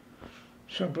by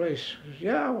someplace. He said,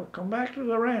 yeah, we'll come back to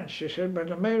the ranch. She said, but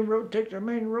the main road, take the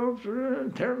main road,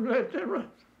 turn left and right.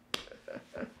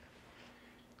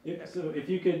 So if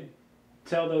you could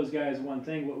tell those guys one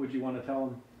thing, what would you want to tell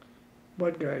them?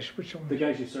 What guys? Which ones? The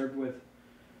guys you served with.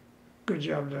 Good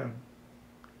job done.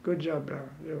 Good job done.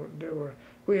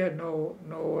 We had no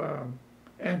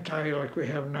anti like we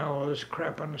have now, all this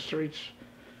crap on the streets.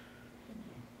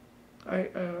 I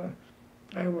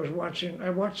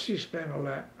watched C-SPAN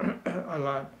a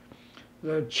lot.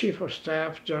 The chief of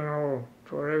staff, General,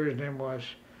 whatever his name was,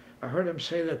 I heard him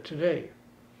say that today.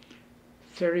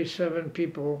 37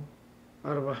 people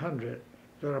out of 100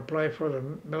 that apply for the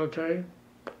military.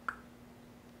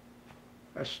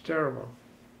 That's terrible.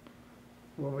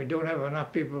 When we don't have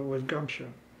enough people with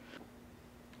gumption.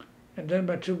 And then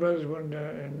my 2 brothers went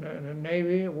in the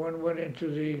Navy. One went into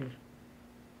the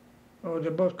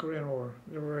both Korean War.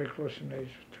 They were very close in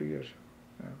age, 2 years.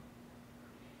 Yeah.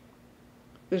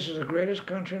 This is the greatest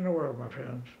country in the world, my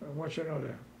friends. I want you to know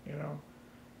that. You know,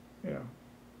 yeah,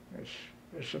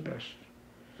 it's the best.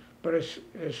 But it's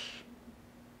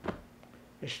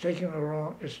taking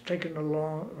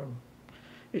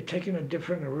a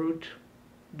different route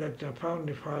that the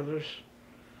founding fathers,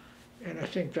 and I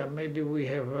think that maybe we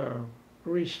have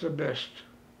reached the best,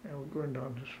 and we're going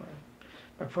down this way.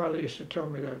 My father used to tell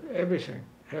me that everything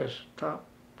has top.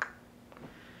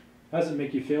 How does it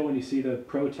make you feel when you see the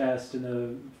protest and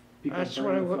the people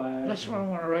burning the flag? That's what I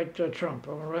want to write to Trump.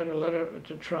 I want to write a letter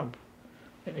to Trump.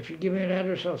 And if you give me an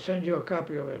address, I'll send you a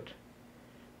copy of it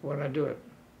when I do it.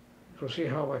 You'll see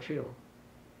how I feel.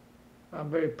 I'm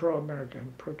very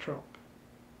pro-American, pro-Trump.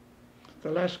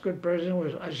 The last good president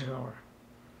was Eisenhower.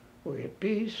 We had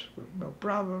peace, no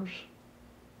problems.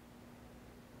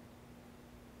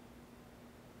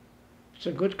 It's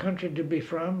a good country to be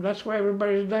from. That's why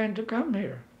everybody's dying to come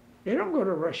here. They don't go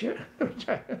to Russia. No.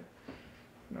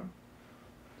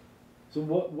 So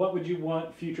what would you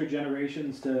want future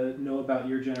generations to know about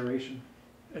your generation?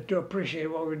 To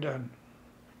appreciate what we've done,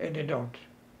 and they don't.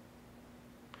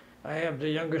 I have the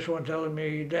youngest one telling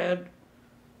me, Dad,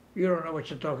 you don't know what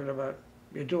you're talking about.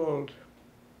 You're too old.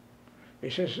 He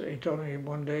told me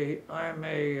one day, I'm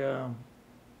a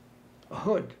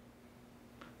hood.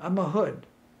 I'm a hood.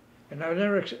 And I've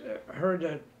never heard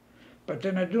that. But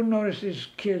then I do notice these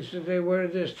kids, that they wear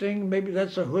this thing, maybe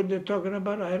that's a hood they're talking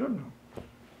about, I don't know.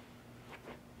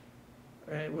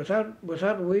 And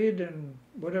without weed and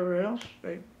whatever else,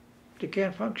 they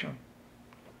can't function.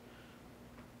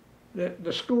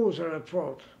 The schools are at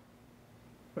fault.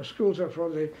 The schools are at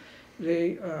fault.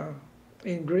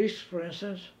 In Greece, for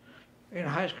instance, in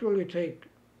high school you take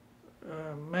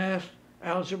math,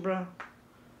 algebra,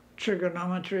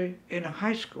 trigonometry in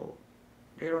high school.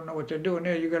 They don't know what they're doing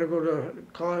there. You got to go to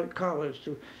college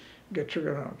to get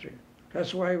trigonometry.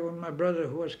 That's why when my brother,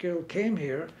 who was killed, came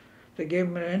here, they gave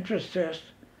him an entrance test.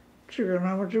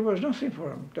 Trigonometry was nothing for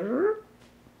him.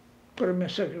 Put him in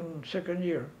second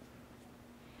year.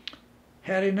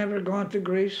 Had he never gone to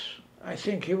Greece, I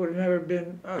think he would have never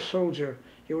been a soldier.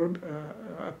 He would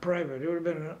a private. He would have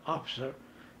been an officer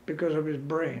because of his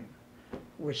brain,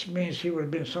 which means he would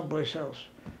have been someplace else.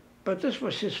 But this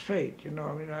was his fate, you know.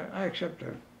 I mean, I accept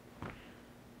that.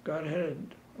 God had it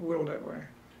willed that way.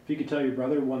 If you could tell your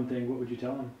brother one thing, what would you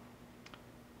tell him?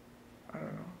 I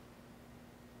don't know.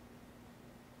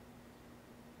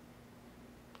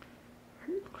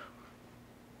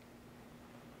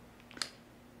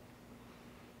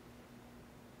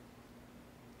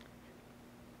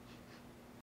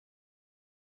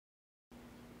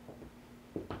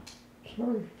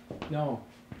 Sorry. No,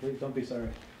 please don't be sorry.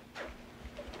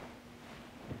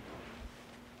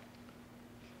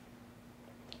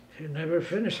 He never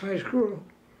finished high school,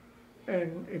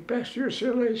 and he passed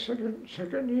UCLA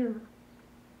second year.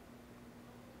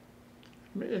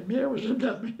 Me, I was a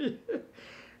dummy.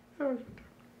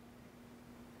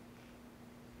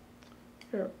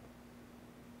 Yeah.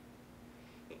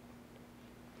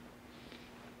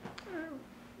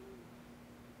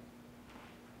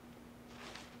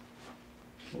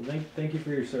 Well, thank you for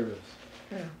your service.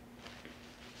 Yeah.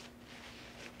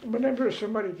 Whenever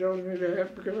somebody tells me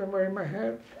that because I'm wearing my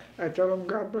hat, I tell them,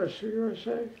 God bless the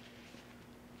USA.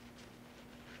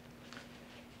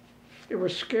 It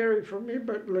was scary for me,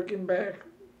 but looking back,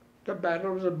 the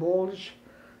Battle of the Bulge,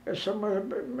 and some of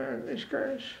the, man, these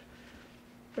guys,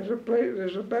 there's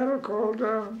a battle called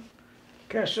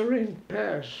Kasserine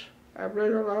Pass. I've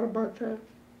read a lot about that.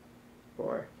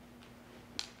 Boy.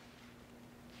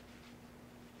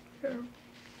 Yeah.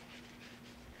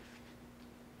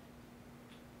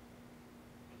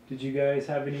 Did you guys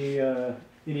have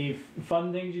any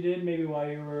fun things you did maybe while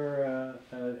you were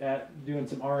at doing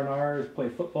some R&R, play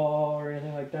football or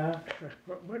anything like that?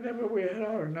 Whenever we had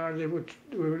R&R, we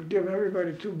would give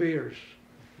everybody 2 beers.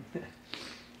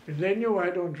 And they knew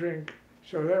I don't drink,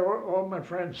 so they were all my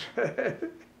friends.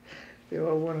 They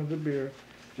all wanted the beer.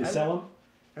 Did you sell them?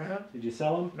 Uh-huh. Did you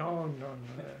sell them? No.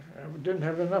 I didn't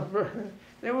have enough.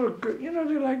 They were good. You know,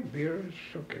 they like beer.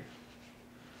 It's okay.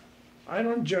 I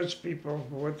don't judge people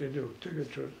for what they do, to tell you the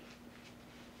truth.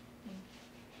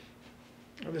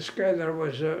 This guy there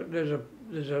was, there's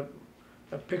a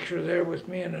picture there with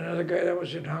me and another guy that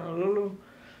was in Honolulu.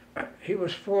 He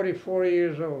was 44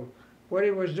 years old. What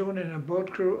he was doing in a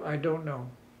boat crew, I don't know.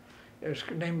 His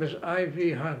name was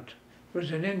I.V. Hunt. He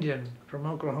was an Indian from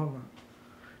Oklahoma.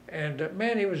 And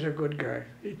man, he was a good guy.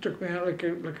 He took me out like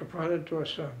a father to a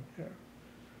son. Yeah.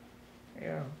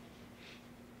 Yeah.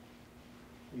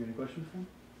 You got any questions for him?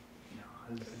 No,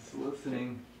 I was just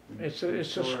listening. It's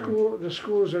a school. The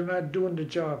schools are not doing the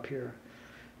job here.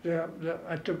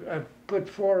 I put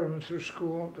 4 of them through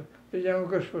school. The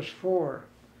youngest was 4,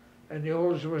 and the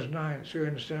oldest was 9. So you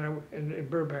understand, in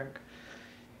Burbank,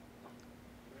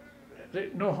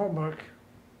 no homework.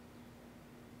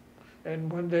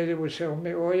 And one day they would tell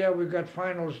me, "Oh yeah, we got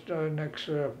finals next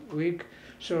week,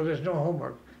 so there's no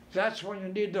homework." That's when you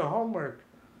need the homework,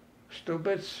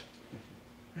 stupids.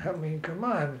 I mean, come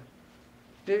on.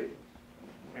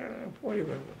 What are you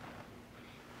going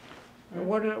to do?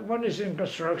 One is in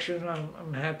construction.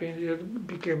 I'm happy. He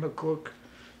became a cook.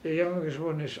 The youngest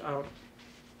one is out.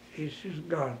 He's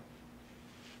gone.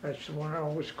 That's the one that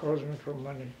always calls me for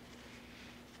money.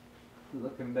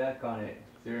 Looking back on it,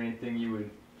 is there anything you would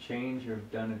change or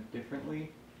have done it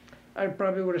differently? I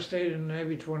probably would have stayed in the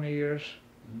Navy 20 years.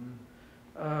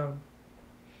 Mm-hmm.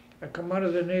 I come out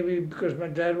of the Navy because my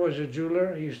dad was a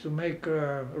jeweler. He used to make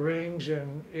rings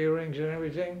and earrings and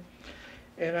everything.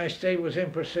 And I stayed with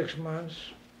him for 6 months.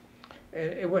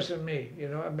 And it wasn't me, you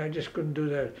know, I mean, I just couldn't do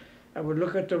that. I would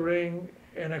look at the ring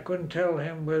and I couldn't tell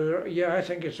him whether, yeah, I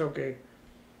think it's okay.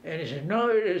 And he said, no,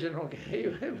 it isn't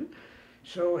okay.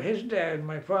 So his dad,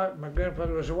 my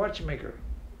grandfather was a watchmaker.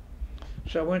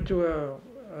 So I went to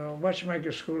a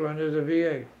watchmaker school under the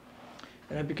VA.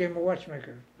 And I became a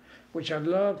watchmaker, which I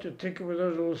loved to tinker with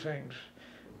those little things.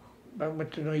 I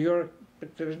went to New York,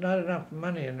 but there was not enough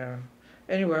money in there.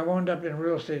 Anyway, I wound up in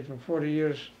real estate for 40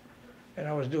 years, and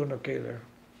I was doing okay there.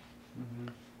 Mm-hmm.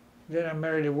 Then I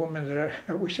married a woman that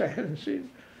I wish I hadn't seen.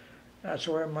 That's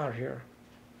why I'm out here.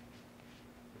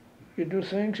 You do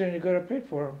things and you got to pay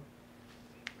for them.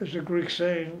 There's a Greek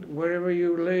saying, wherever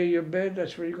you lay your bed,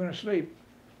 that's where you're going to sleep.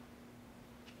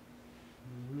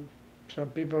 Mm-hmm. Some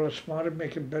people are smarter,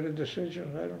 making better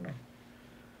decisions, I don't know.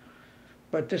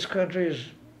 But this country is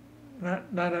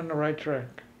not on the right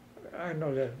track. I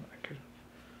know that.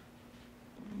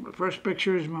 The first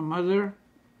picture is my mother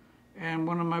and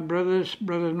one of my brothers,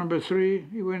 brother number 3.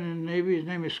 He went in the Navy, his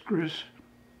name is Chris.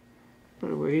 By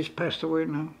the way, he's passed away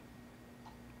now.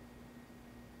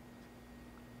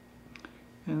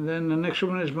 And then the next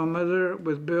one is my mother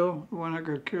with Bill, the one that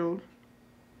got killed.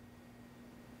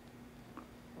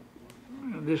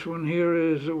 And this one here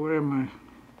is, where am I?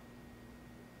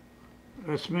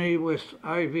 That's me with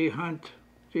I.V. Hunt,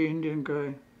 the Indian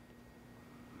guy.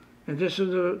 And this is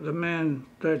the man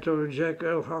that I told you, Jack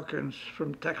L. Hawkins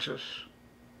from Texas.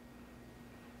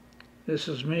 This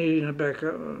is me in the back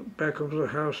of the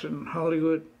house in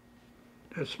Hollywood.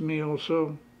 That's me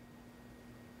also.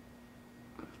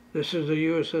 This is the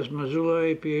USS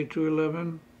Missoula APA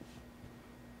 211.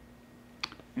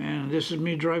 And this is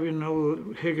me driving the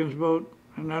old Higgins boat.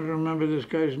 And I don't remember this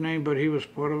guy's name, but he was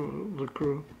part of the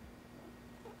crew.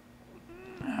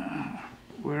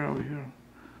 Where are we here?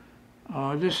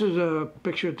 This is a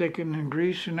picture taken in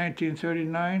Greece in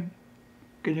 1939.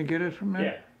 Can you get it from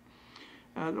there?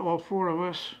 Yeah. All four of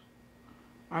us.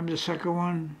 I'm the second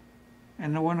one,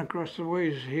 and the one across the way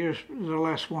is here's the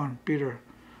last one, Peter.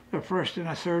 The first and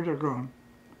the third are gone.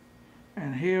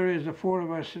 And here is the four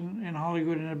of us in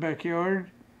Hollywood in the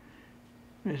backyard.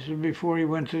 This is before he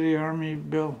went to the Army,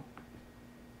 Bill.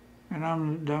 And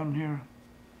I'm down here.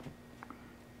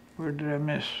 Where did I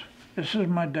miss? This is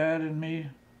my dad and me.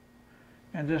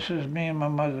 And this is me and my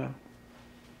mother.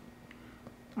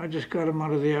 I just got him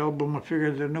out of the album. I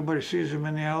figured that nobody sees him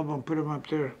in the album, put him up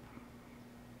there.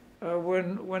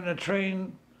 When the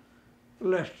train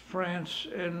left France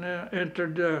and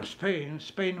entered Spain,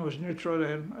 Spain was neutral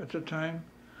then at the time,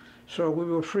 so we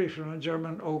were free from the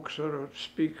German oak, so to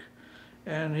speak.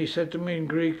 And he said to me in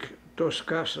Greek, "Tos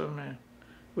kasame,"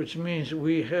 which means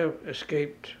we have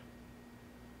escaped.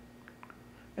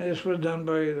 And this was done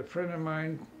by a friend of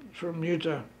mine from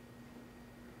Utah,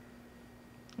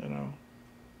 you know.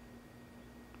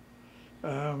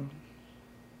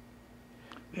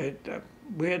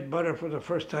 We had butter for the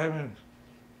first time. And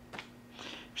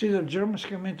see, the Germans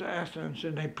came into Athens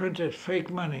and they printed fake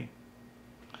money.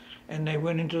 And they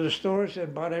went into the stores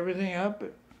and bought everything up,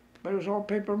 but it was all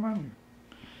paper money.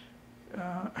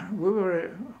 We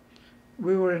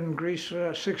were in Greece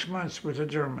 6 months with the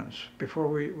Germans before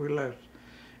we left.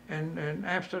 And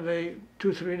after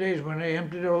 2-3 days, when they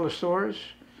emptied all the stores,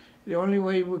 the only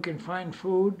way we can find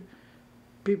food,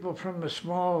 people from the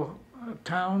small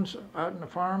towns out in the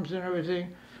farms and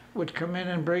everything would come in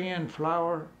and bring in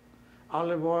flour,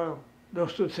 olive oil.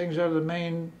 Those two things are the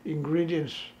main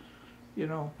ingredients, you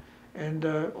know. And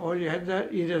all you had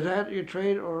either that you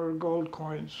trade or gold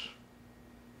coins.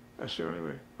 That's the only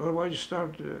way. Otherwise you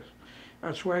starved to death.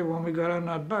 That's why when we got on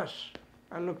that bus,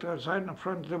 I looked outside in the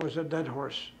front, there was a dead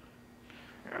horse.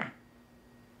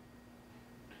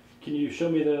 Can you show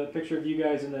me the picture of you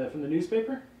guys from the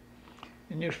newspaper?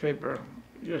 The newspaper.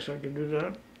 Yes, I can do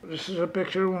that. This is a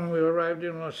picture when we arrived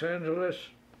in Los Angeles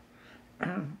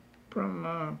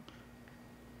from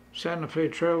Santa Fe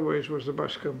Trailways was the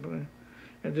bus company.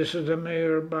 And this is the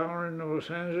Mayor Bauer in Los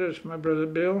Angeles, my brother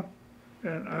Bill,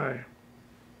 and I.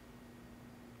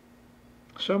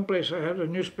 Someplace I have a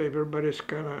newspaper, but it's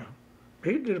kind of,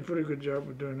 he did a pretty good job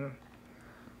of doing that.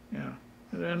 Yeah.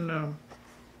 And then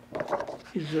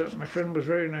my friend was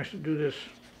very nice to do this.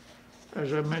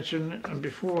 As I mentioned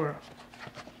before,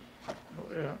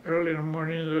 early in the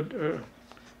morning,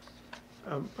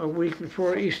 a week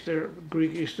before Easter,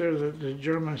 Greek Easter, the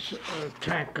Germans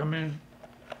tank come in.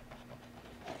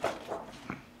 I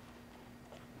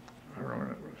don't know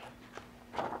what it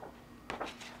was.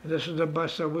 This is the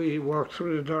bus that we walked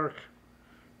through the dark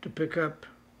to pick up.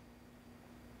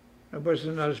 It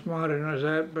wasn't as modern as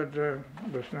that, but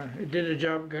it did the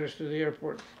job, got us to the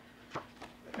airport.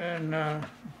 And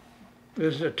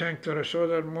this is the tank that I saw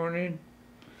that morning.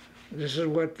 This is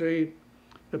what the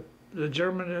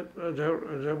German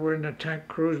that were in the tank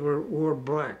crews wore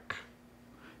black,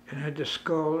 and had the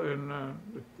skull and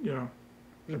you know,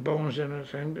 the bones in the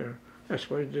thing there. That's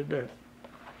why he did that.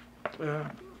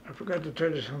 I forgot to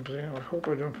tell you something. I hope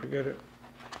I don't forget it.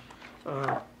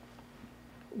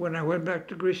 When I went back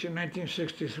to Greece in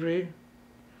 1963,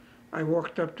 I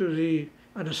walked up to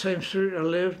on the same street I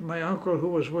lived. My uncle,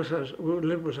 who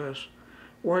lived with us,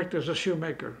 worked as a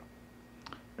shoemaker,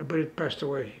 but he passed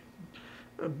away.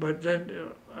 But then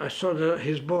I saw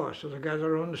his boss, so the guy that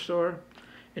owned the store,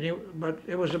 but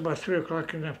it was about 3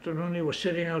 o'clock in the afternoon. He was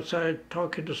sitting outside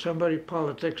talking to somebody,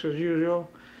 politics as usual,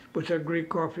 with a Greek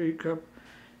coffee cup.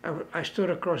 I stood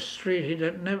across the street. He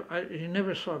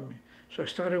never saw me. So I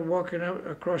started walking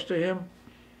across to him.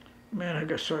 Man, I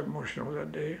got so emotional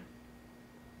that day.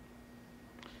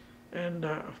 And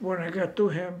when I got to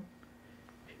him,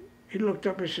 he looked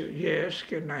up and said, "Yes,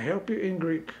 can I help you?" in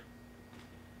Greek.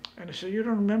 And I said, "You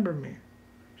don't remember me?"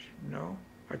 I said, "No."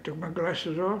 I took my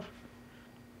glasses off.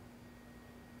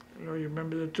 You know, you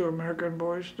remember the two American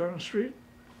boys down the street?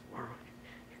 Well,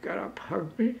 he got up,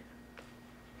 hugged me.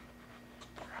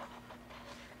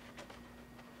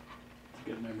 It's a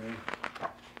good memory.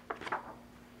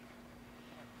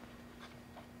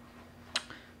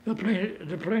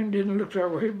 The plane didn't look that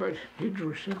way, but he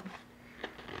drew some.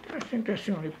 I think that's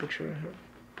the only picture I have.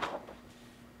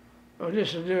 Oh,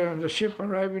 this is the ship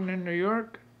arriving in New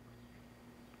York,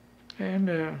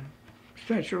 and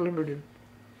Statue of Liberty.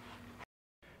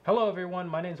 Hello everyone,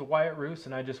 my name is Wyatt Roos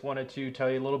and I just wanted to tell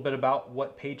you a little bit about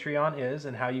what Patreon is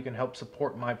and how you can help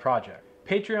support my project.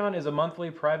 Patreon is a monthly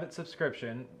private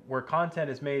subscription where content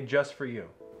is made just for you.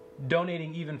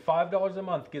 Donating even $5 a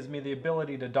month gives me the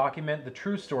ability to document the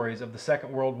true stories of the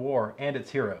Second World War and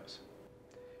its heroes.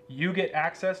 You get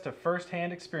access to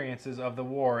first-hand experiences of the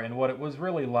war and what it was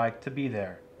really like to be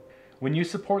there. When you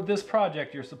support this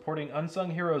project, you're supporting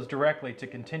Unsung Heroes directly to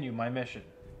continue my mission.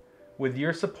 With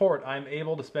your support, I'm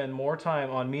able to spend more time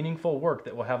on meaningful work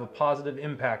that will have a positive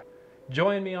impact.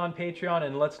 Join me on Patreon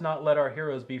and let's not let our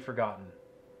heroes be forgotten.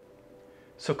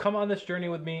 So come on this journey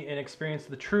with me and experience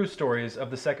the true stories of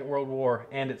the Second World War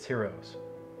and its heroes.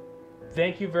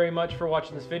 Thank you very much for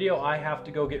watching this video. I have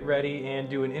to go get ready and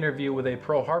do an interview with a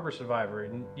Pearl Harbor survivor.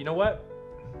 And you know what?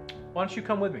 Why don't you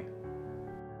come with me?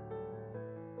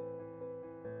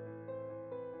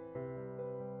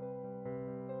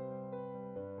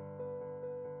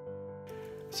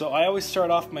 So I always start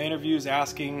off my interviews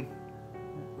asking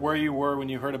where you were when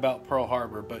you heard about Pearl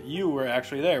Harbor, but you were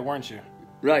actually there, weren't you?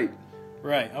 Right.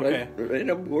 Right, okay. Right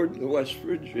aboard the West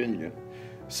Virginia.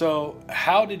 So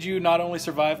how did you not only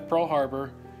survive Pearl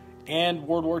Harbor and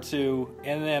World War II,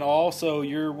 and then also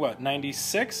you're what,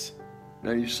 96?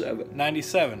 97.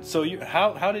 97. So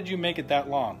how did you make it that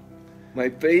long? My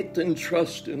faith and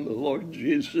trust in the Lord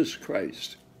Jesus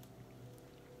Christ.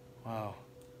 Wow.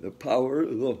 The power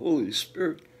of the Holy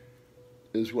Spirit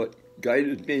is what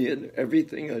guided me in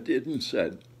everything I did and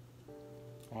said.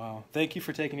 Wow. Thank you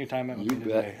for taking your time out with You me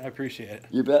bet. today. I appreciate it.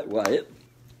 You bet, Wyatt.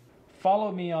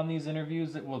 Follow me on these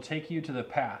interviews that will take you to the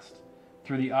past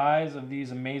through the eyes of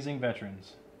these amazing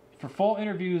veterans. For full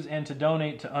interviews and to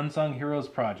donate to Unsung Heroes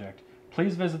Project,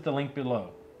 please visit the link below.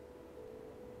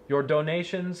 Your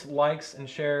donations, likes, and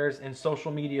shares, and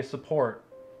social media support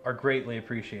are greatly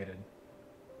appreciated.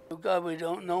 God, we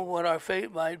don't know what our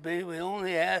fate might be. We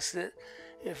only ask that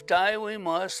if die we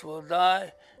must, we'll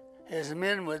die as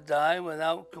men would die,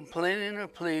 without complaining or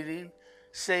pleading,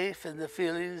 safe in the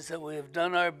feelings that we have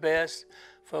done our best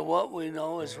for what we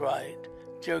know is right.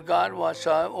 Dear God, watch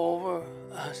over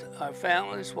us, our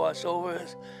families, watch over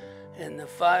us in the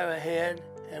fire ahead,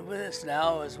 and with us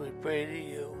now as we pray to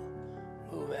you.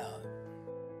 Move out.